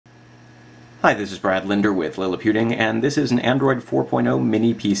Hi, this is Brad Linder with Liliputing, and this is an Android 4.0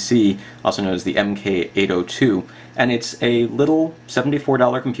 mini PC, also known as the MK802, and it's a little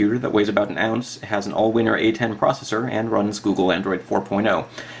 $74 computer that weighs about an ounce, has an Allwinner A10 processor, and runs Google Android 4.0.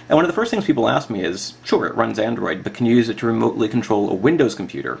 And one of the first things people ask me is, sure, it runs Android, but can you use it to remotely control a Windows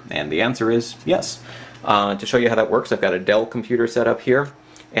computer? And the answer is yes. To show you how that works, I've got a Dell computer set up here.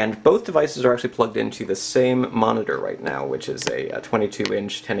 And both devices are actually plugged into the same monitor right now, which is a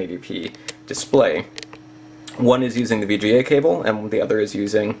 22-inch 1080p display. One is using the VGA cable, and the other is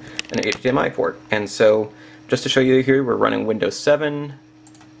using an HDMI port. And so, just to show you here, we're running Windows 7.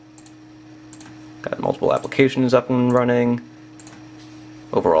 Got multiple applications up and running.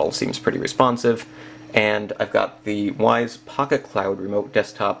 Overall, seems pretty responsive. And I've got the Wyse PocketCloud remote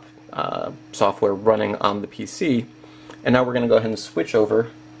desktop software running on the PC. And now we're going to go ahead and switch over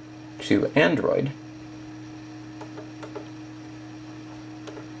to Android.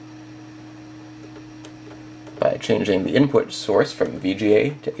 By changing the input source from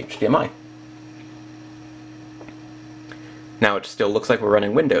VGA to HDMI. Now it still looks like we're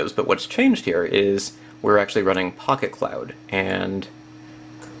running Windows, but what's changed here is we're actually running PocketCloud. And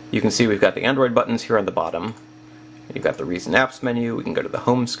you can see we've got the Android buttons here on the bottom. You've got the recent apps menu, we can go to the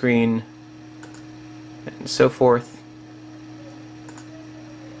home screen, and so forth.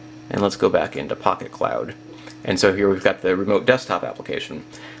 And let's go back into PocketCloud. And so here we've got the remote desktop application.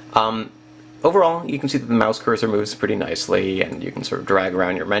 Overall, you can see that the mouse cursor moves pretty nicely, and you can sort of drag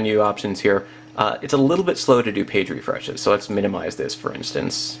around your menu options here. It's a little bit slow to do page refreshes, so let's minimize this, for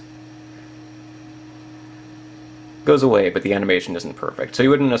instance. Goes away, but the animation isn't perfect. So you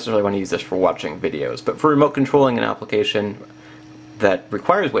wouldn't necessarily want to use this for watching videos, but for remote controlling an application that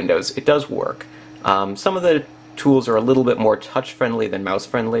requires Windows, it does work. Some of the tools are a little bit more touch-friendly than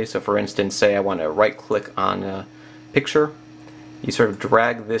mouse-friendly. So for instance, say I want to right-click on a picture. You sort of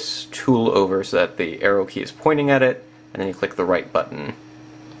drag this tool over so that the arrow key is pointing at it, and then you click the right button,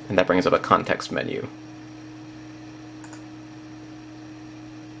 and that brings up a context menu.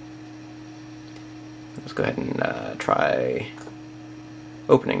 Let's go ahead and try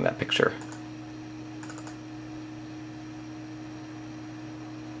opening that picture.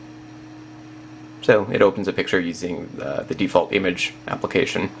 So it opens a picture using the default image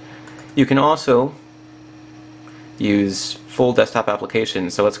application. You can also use full desktop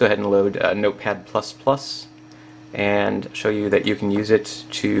applications, so let's go ahead and load Notepad++ and show you that you can use it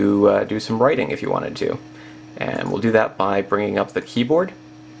to do some writing if you wanted to. And we'll do that by bringing up the keyboard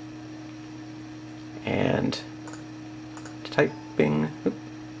and typing.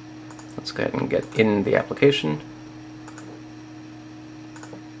 Let's go ahead and get in the application.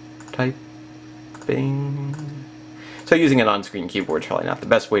 Type. So using an on-screen keyboard is probably not the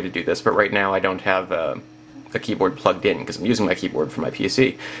best way to do this, but right now I don't have a keyboard plugged in because I'm using my keyboard for my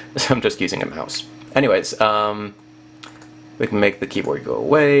PC, so I'm just using a mouse. Anyways, we can make the keyboard go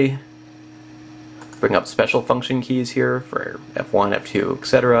away, bring up special function keys here for F1, F2,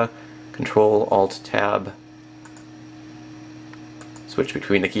 etc. Control, Alt, Tab, switch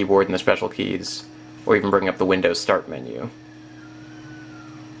between the keyboard and the special keys, or even bring up the Windows Start menu.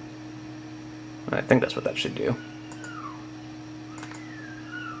 I think that's what that should do.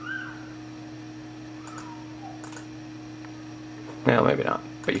 Well, maybe not,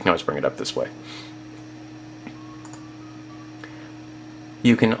 but you can always bring it up this way.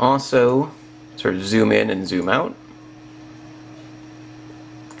 You can also sort of zoom in and zoom out.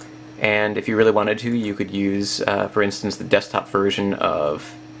 And if you really wanted to, you could use, for instance, the desktop version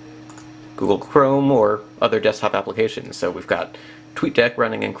of Google Chrome or other desktop applications. So we've got TweetDeck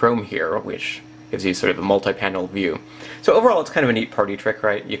running in Chrome here, which gives you sort of a multi-panel view. So overall, it's kind of a neat party trick,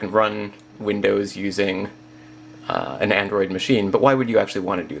 right? You can run Windows using an Android machine, but why would you actually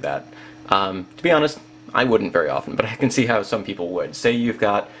want to do that? To be honest, I wouldn't very often, but I can see how some people would. Say you've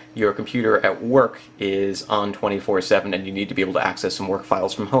got your computer at work is on 24/7 and you need to be able to access some work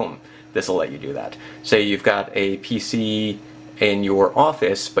files from home. This will let you do that. Say you've got a PC in your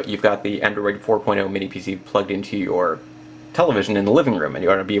office, but you've got the Android 4.0 mini PC plugged into your television in the living room, and you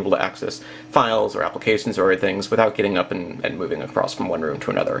want to be able to access files or applications or things without getting up and moving across from one room to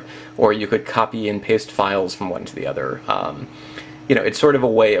another. Or you could copy and paste files from one to the other. You know, it's sort of a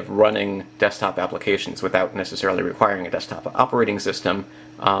way of running desktop applications without necessarily requiring a desktop operating system.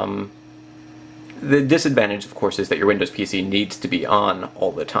 The disadvantage, of course, is that your Windows PC needs to be on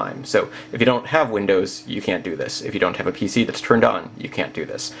all the time. So if you don't have Windows, you can't do this. If you don't have a PC that's turned on, you can't do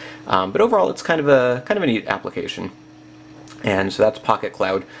this. But overall, it's kind of a neat application. And so that's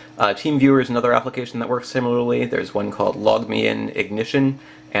PocketCloud. Teamviewer is another application that works similarly. There's one called LogMeIn Ignition,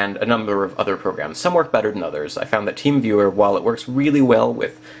 and a number of other programs. Some work better than others. I found that Teamviewer, while it works really well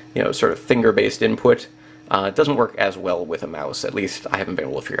with, sort of finger-based input, it doesn't work as well with a mouse. At least I haven't been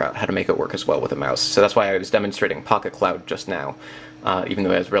able to figure out how to make it work as well with a mouse. So that's why I was demonstrating PocketCloud just now, even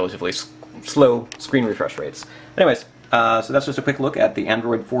though it has relatively slow screen refresh rates. Anyways, so that's just a quick look at the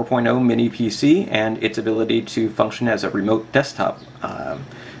Android 4.0 mini PC and its ability to function as a remote desktop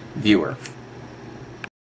viewer.